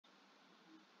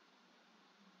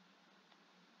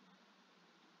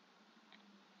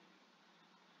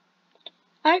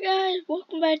Hi guys,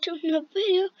 welcome back to another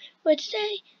video. But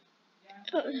today,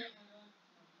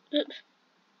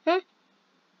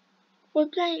 we're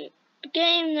playing a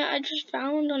game that I just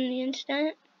found on the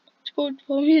internet. It's called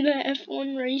Formula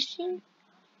F1 Racing,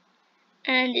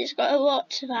 and it's got a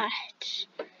lot to that.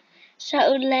 So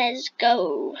let's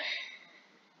go.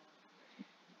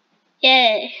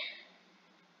 Yeah,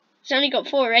 it's only got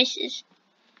 4 races.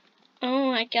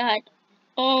 Oh my god.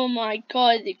 Oh my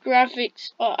god, the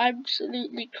graphics are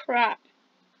absolutely crap.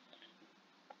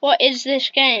 What is this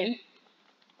game?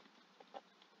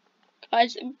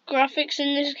 Guys, the graphics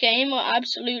in this game are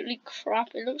absolutely crap.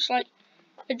 It looks like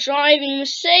a driving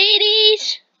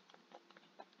Mercedes.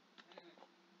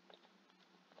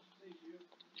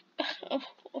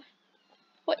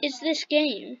 What is this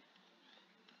game?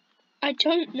 I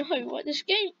don't know what this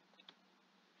game.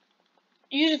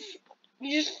 You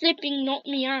just flipping knocked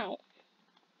me out.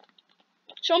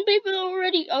 Some people are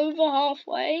already over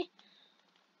halfway.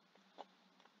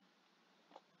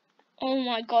 Oh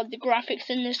my god, the graphics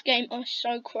in this game are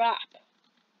so crap.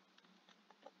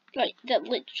 Like, they're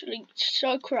literally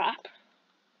so crap.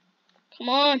 Come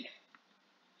on.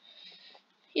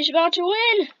 He's about to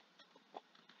win.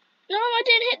 No, I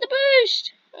didn't hit the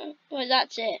boost. Oh, well,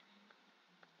 that's it.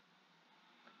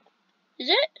 Is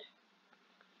it?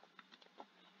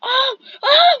 Oh! He's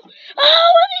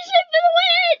in for the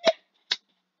win!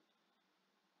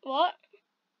 What?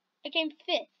 I came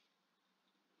 5th.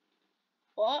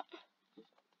 What?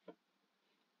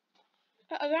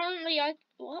 Apparently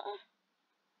what?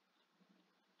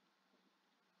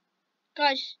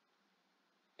 Guys,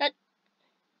 that...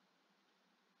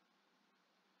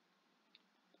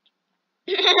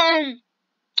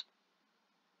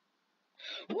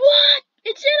 What?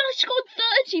 It said I scored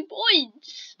 30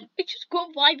 points. I just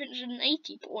got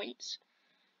 580 points.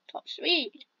 Top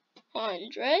speed.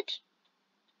 100.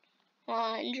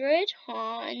 100.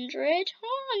 100.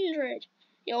 100.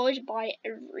 You always buy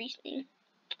everything.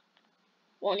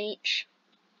 1 each.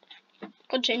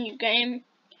 Continue game.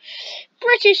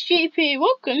 British GP,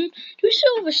 welcome to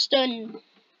Silverstone.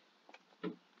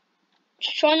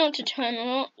 Just try not to turn a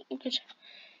lot, because...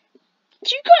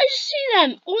 Do you guys see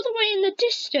them all the way in the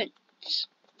distance?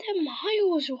 They're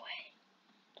miles away.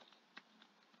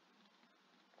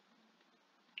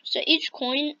 So each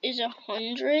coin is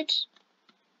 100.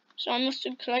 So I must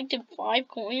have collected 5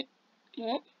 coins.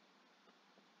 What?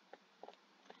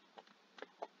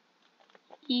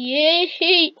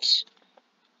 Yeet!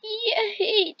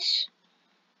 Yeet!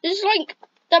 This is like,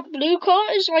 that blue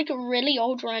car is like a really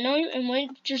old Renault, and we're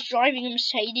just driving a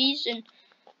Mercedes and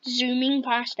zooming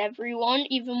past everyone,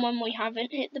 even when we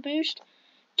haven't hit the boost.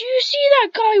 Do you see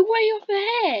that guy way up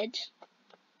ahead?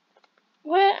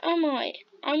 Where am I?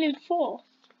 I'm in 4th.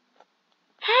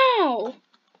 How?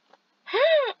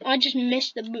 How? I just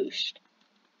missed the boost.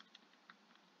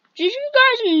 Did you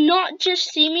guys not just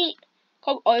see me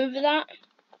go over that?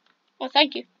 Oh,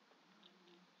 thank you.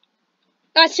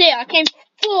 That's it, I came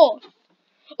 4th.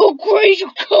 Oh, great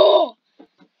car!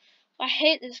 I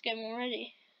hate this game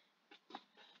already.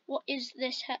 What is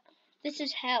this? This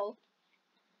is hell.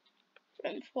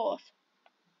 I'm 4th.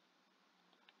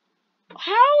 How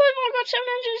have I got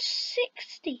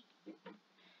 760?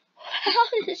 How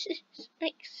does this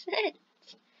make sense?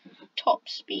 Top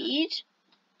speed.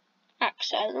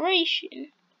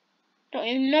 Acceleration. Don't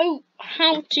even know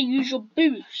how to use your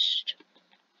boost.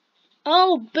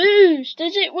 Oh, boost!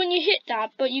 Is it when you hit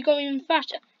that, but you go even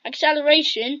faster?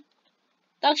 Acceleration.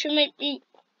 That should make me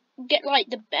get like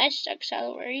the best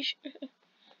acceleration.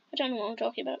 I don't know what I'm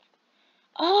talking about.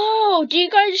 Oh, do you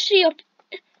guys see up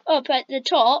at the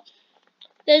top?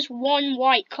 There's one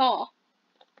white car.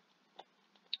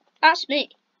 That's me.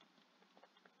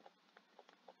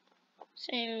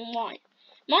 Same white.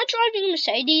 Am I driving a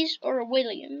Mercedes or a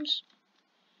Williams?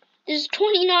 This is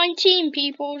 2019,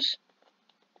 peoples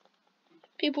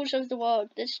of the world.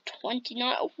 This is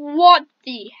 29. What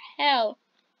the hell?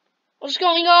 What's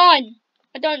going on?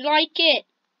 I don't like it.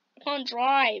 I can't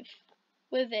drive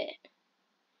with it.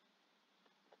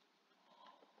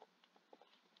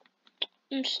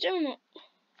 I'm still not.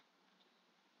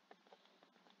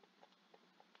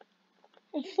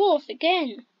 I'm 4th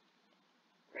again.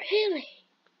 Really?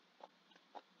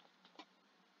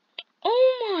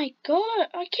 Oh my god,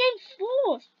 I came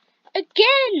 4th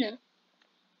again.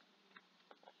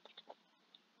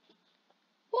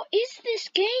 What is this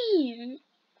game?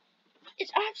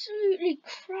 It's absolutely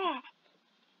crap.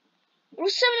 It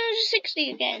was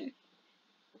 760 again.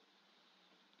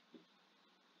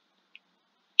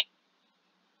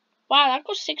 Wow, that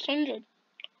cost 600.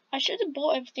 I should have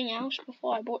bought everything else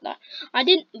before I bought that. I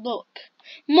didn't look.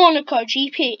 Monaco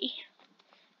GP.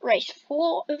 Race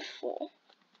 4 of 4.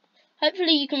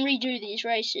 Hopefully you can redo these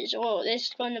races, or this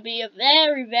is going to be a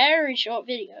very, very short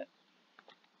video.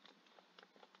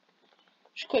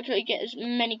 Just quickly get as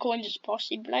many coins as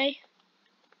possible.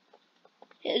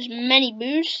 Get as many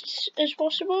boosts as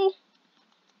possible.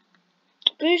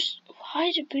 Boost?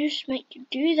 Why do boosts make you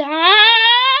do that?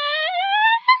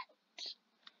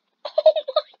 Oh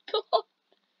my god!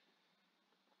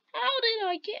 How did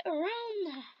I get around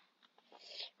that?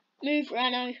 Move,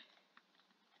 Renault.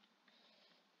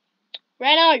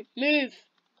 Renault, move!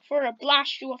 Before I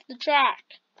blast you off the track.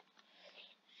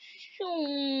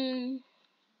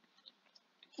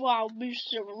 Wow,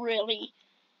 boosts are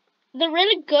they're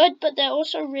really good, but they're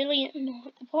also really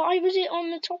annoying. Why was it on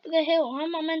the top of the hill? How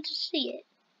am I meant to see it?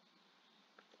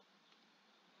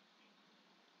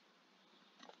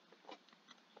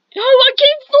 No, I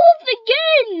came fourth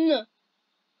again!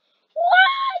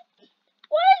 What?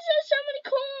 Why is there so many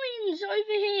coins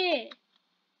over here?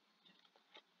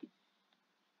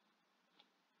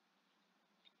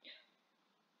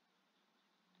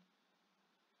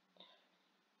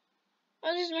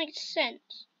 That doesn't make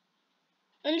sense.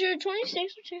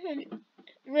 126 or 200?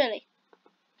 Really?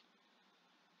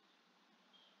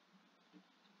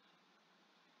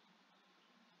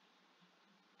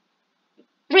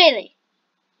 Really?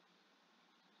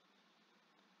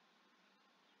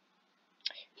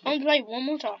 I'm gonna play one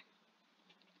more time.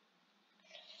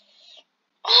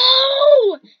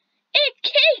 Oh! It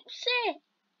keeps it!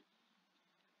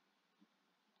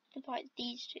 I'll buy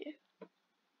these two.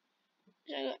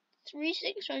 So I got 3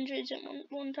 600s and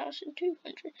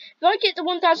 1,200. If I get the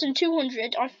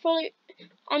 1,200,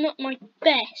 I'm at my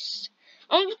best.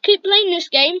 I'm gonna keep playing this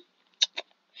game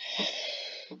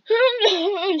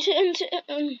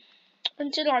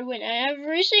until I win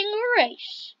every single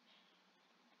race.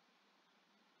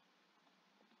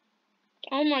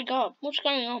 Oh my god, what's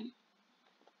going on?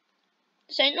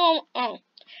 This ain't normal.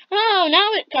 Oh,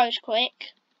 now it goes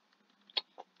quick.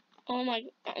 Oh my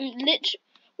god, I'm literally.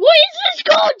 What is this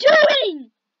car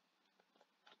doing?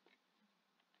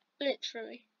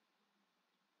 Literally.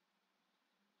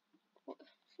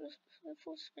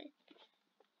 Full screen.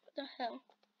 What the hell?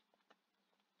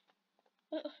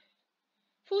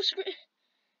 Full screen.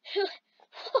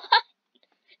 What?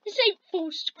 This ain't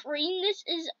full screen. This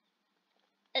is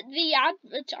the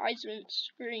advertisement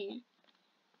screen.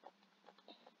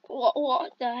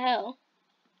 What the hell?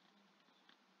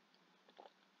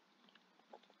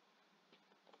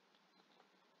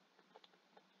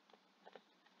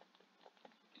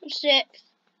 I'm sixth.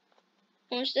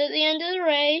 Almost at the end of the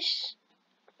race.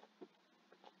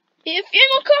 Be a few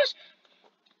more cars.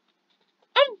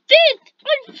 I'm fifth.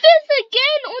 I'm fifth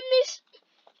again on this.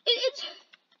 It's.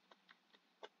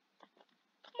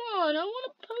 Come on, I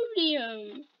want a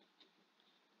podium.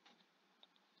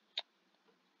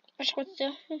 That's what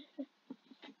the.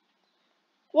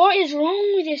 What is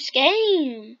wrong with this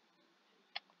game?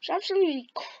 It's absolutely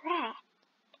crap.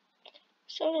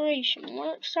 Acceleration.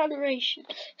 What acceleration?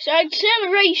 So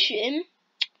acceleration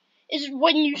is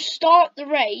when you start the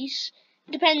race.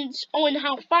 Depends on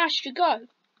how fast you go.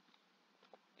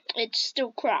 It's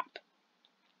still crap.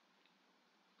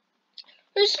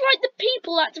 It's like the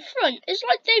people at the front. It's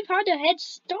like they've had a head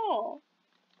start.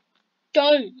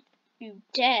 Don't you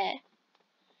dare.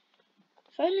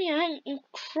 If only I hadn't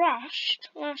crashed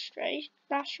last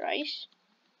race.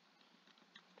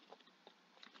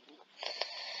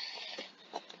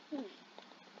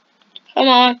 Come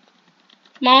on.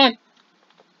 Come on.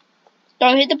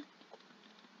 Don't hit the...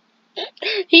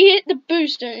 He hit the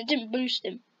boost and it didn't boost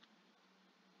him.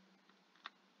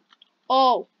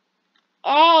 Oh.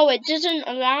 Oh, it doesn't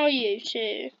allow you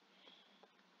to.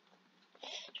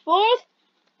 Fourth.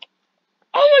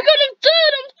 Oh my god, I'm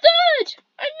third!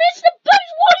 I missed the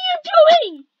boost! What are you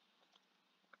doing?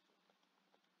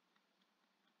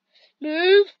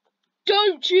 Move.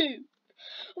 Don't you?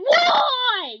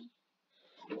 Why?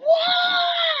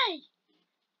 Why?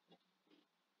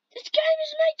 This game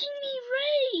is making me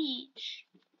rage.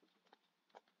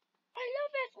 I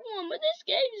love F1, but this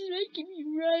game is making me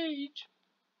rage.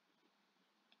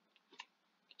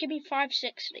 Give me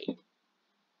 560.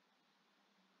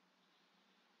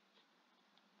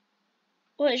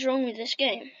 What is wrong with this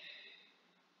game?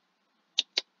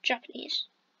 Japanese.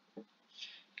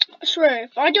 I swear,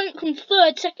 if I don't come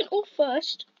third, second, or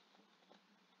first,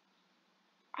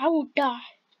 I will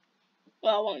die.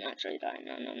 Well, I won't actually die.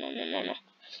 No.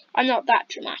 I'm not that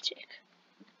dramatic.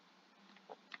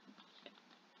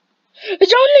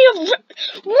 It's only a...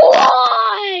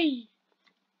 Why?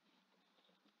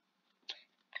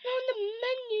 And on the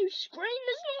menu screen,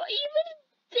 there's not even a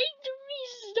thing to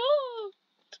restart.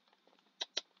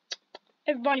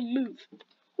 Everybody move.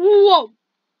 Whoa!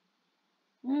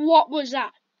 What was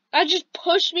that? That just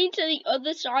pushed me to the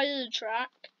other side of the track.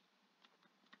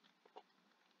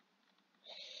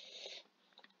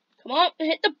 Come on,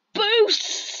 hit the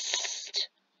boost!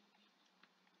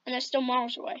 And they're still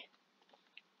miles away.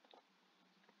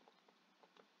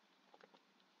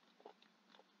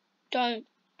 Don't.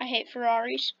 I hate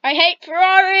Ferraris. I hate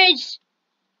Ferraris!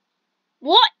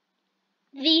 What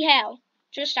the hell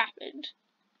just happened?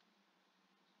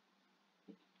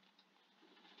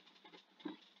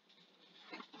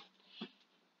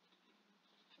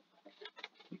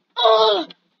 Oh!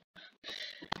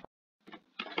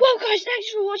 Well guys, thanks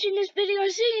for watching this video.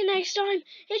 See you next time.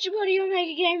 It's your buddy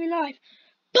Omega Gaming Live.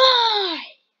 Bye!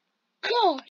 God!